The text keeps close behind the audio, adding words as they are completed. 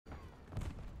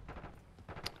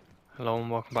Hello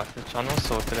and welcome back to the channel.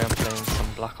 So today I'm playing some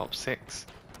Black Ops 6.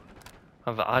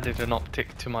 I've added an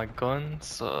optic to my gun,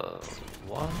 so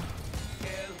what?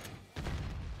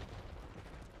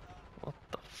 What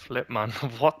the flip, man?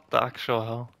 What the actual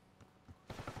hell?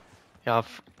 Yeah,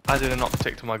 I've added an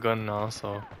optic to my gun now,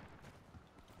 so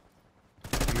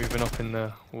moving up in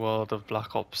the world of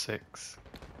Black Ops 6.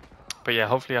 But yeah,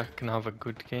 hopefully I can have a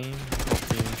good game.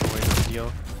 Hopefully you enjoy the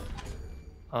video.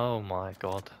 Oh my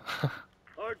god.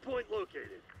 Hard point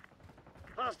located.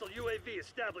 Hostile UAV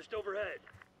established overhead.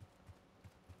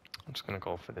 I'm just gonna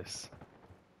go for this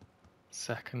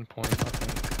second point, I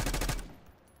think.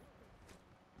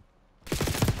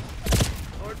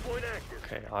 Hard point active.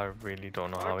 Okay, I really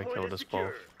don't know how he killed us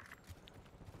both.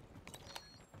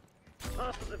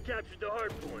 Hostiles have captured the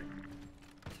hard point.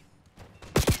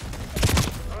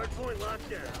 Hard point locked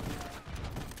down.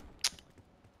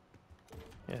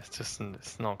 Yeah,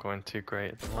 it's not going too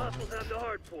great at the moment. Hostiles have the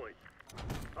hard point.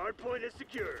 Hard point is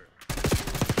secure.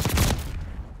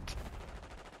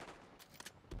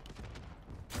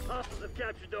 Hostiles have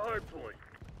captured the hard point.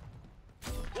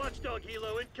 Watchdog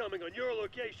helo incoming on your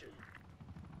location.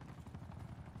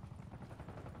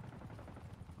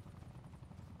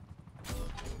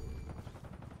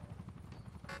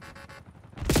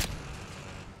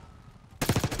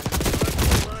 Hard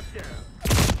point locked down.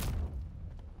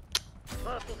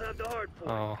 Hostiles have the hard point.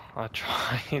 Oh, I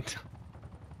tried.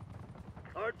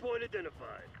 Hard point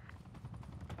identified.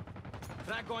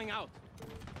 Frag going out.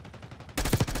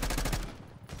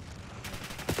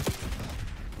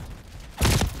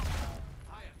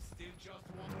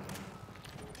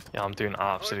 Yeah, I'm doing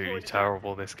absolutely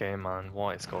terrible this game, man.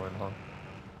 What is going on?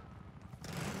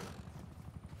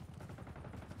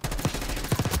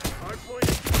 Hard point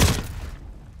is secure.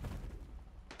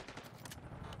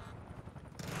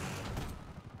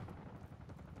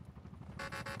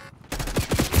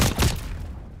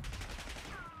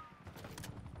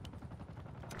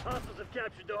 Hostiles have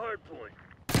captured the hard point.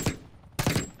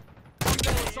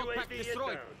 Assault pack UAV destroyed.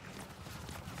 inbound.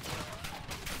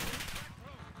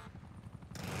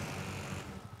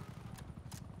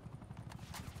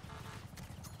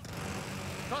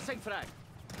 Tossing frag.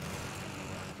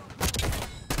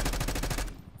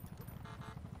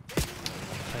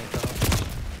 Take that.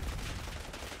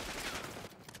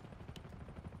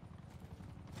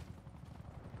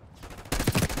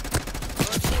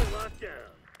 Hard point locked down.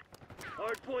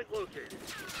 Hard point located.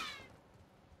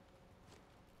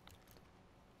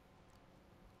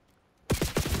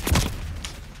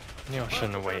 I knew I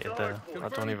shouldn't have waited there. I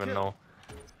don't even know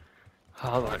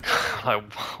how like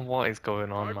what is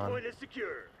going on, Hard man. point is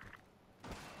secure.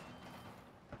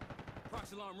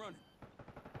 Prox alarm running.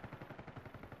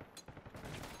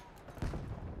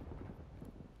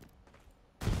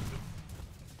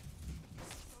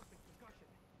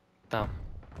 Damn.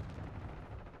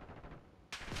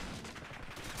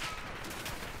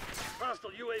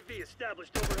 Hostile UAV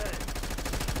established overhead.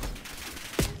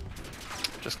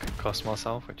 Just concussed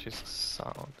myself, which is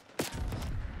sound.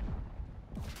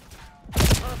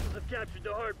 Hostiles have captured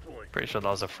the hard point. Pretty sure that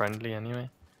was a friendly anyway.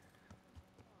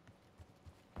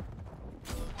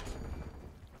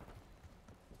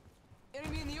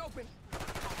 Enemy in the open.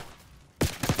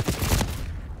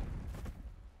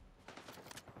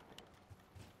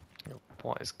 Yo,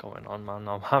 what is going on, man?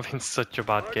 I'm having such a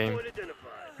bad Hard game. point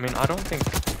identified. I mean, I don't think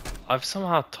I've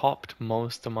somehow topped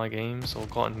most of my games or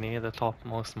gotten near the top of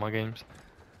most of my games.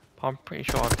 But I'm pretty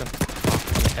sure I've done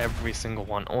every single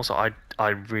one. Also, I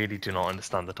really do not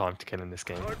understand the time to kill in this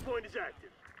game. Hard point is active.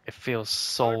 It feels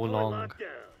so Hard point long. locked down.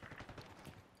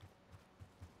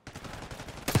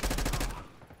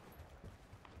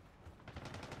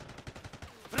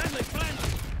 Friendly, friendly.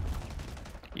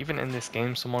 Even in this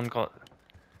game, someone got.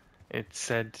 It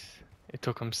said it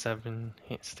took him 7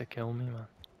 hits to kill me, man.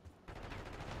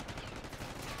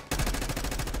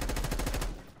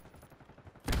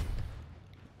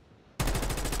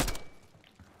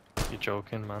 You're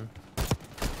joking, man.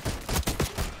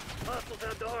 Hostiles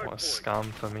have the hard What a point.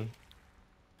 scam for me.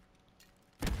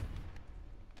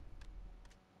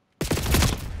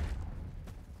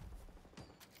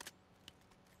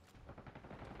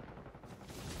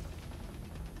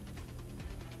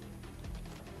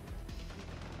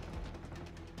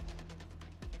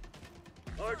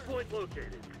 Hard point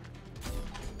located.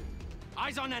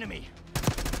 Eyes on enemy.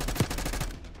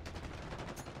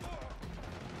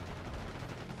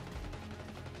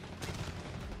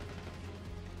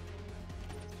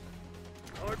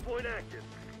 Hard point active.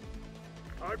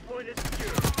 Hard point is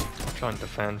secure. Try and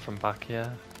defend from back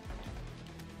here.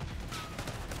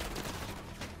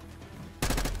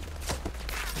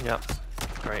 Yep,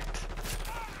 great.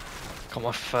 Got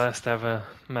my first ever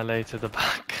melee to the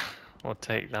back, or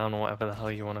takedown, or whatever the hell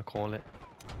you want to call it.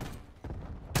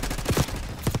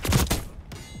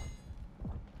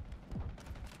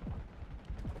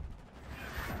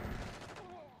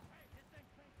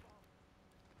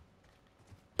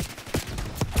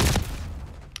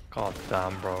 God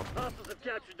damn, bro. Hostiles have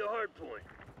captured the hard point.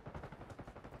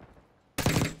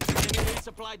 Enemy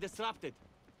resupply disrupted.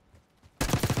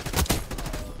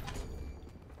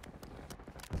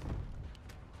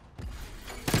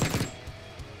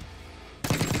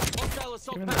 Hostile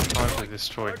assault Even the pack time to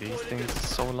destroyed. destroy these things is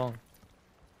so long.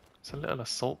 It's a little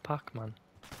assault pack, man.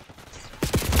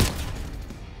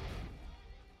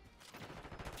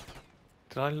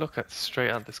 Did I look at straight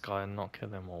at this guy and not kill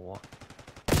him, or what?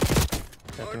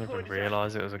 I didn't even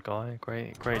realize it was a guy.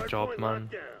 Great job, Hardpoint man.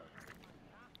 locked down.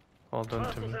 Well done to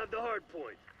Hostiles me. have the hard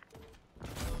point.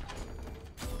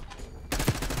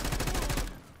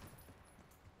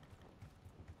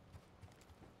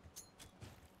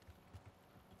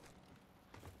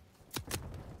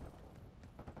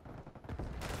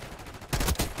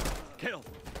 Kill.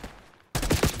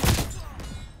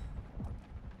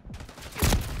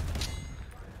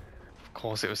 Of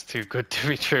course, it was too good to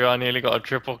be true. I nearly got a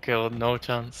triple kill, no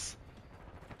chance.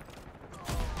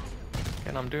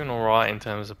 And I'm doing alright in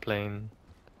terms of playing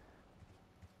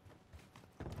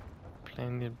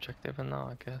the objective and that,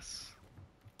 I guess.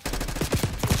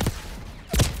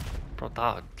 Bro,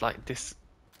 that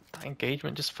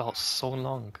engagement just felt so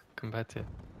long compared to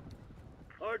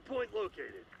Hard point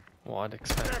located. what I'd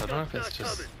expect. I don't know if it's Backup's not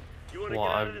just coming. You wanna what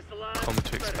get out of I've this alive? come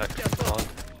to Better expect step from up. COD.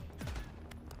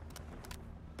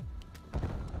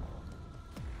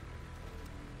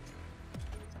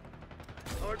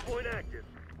 Hard point active.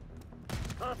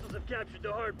 Hostiles have captured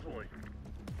the hard point.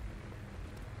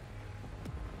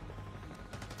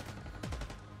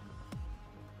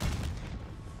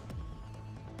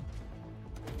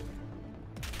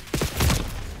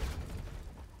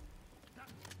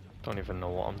 Don't even know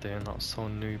what I'm doing. That was so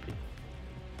newbie.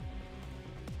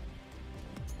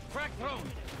 Frag thrown.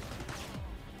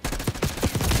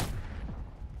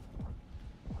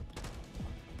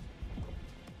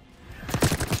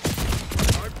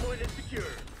 Hard point is secure.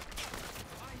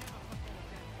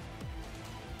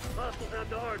 Hostiles have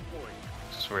the hard point.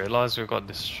 Just realised we got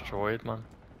destroyed, man.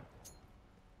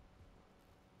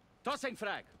 Tossing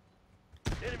frag.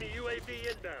 Enemy UAV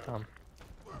inbound. Damn.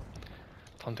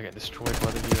 Time to get destroyed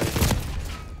by the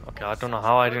UAV. Okay, I don't know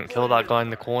how I didn't kill that guy in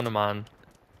the corner, man.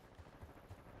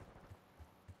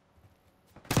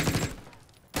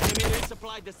 Enemy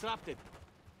resupply disrupted.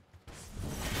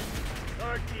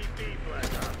 RTB Black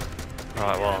Ops.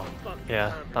 Right, well,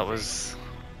 yeah, that was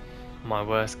my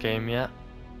worst game yet.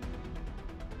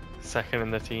 Second in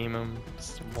the team and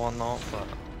whatnot, but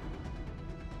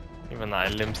even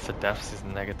that it limps to deaths is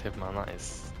negative, man. That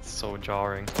is so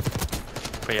jarring.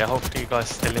 But yeah, hopefully you guys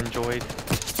still enjoyed.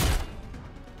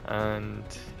 And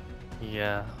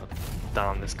yeah,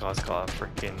 damn, this guy's got a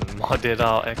freaking modded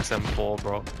out XM4,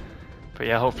 bro. But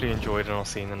yeah, hopefully you enjoyed, and I'll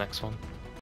see you in the next one.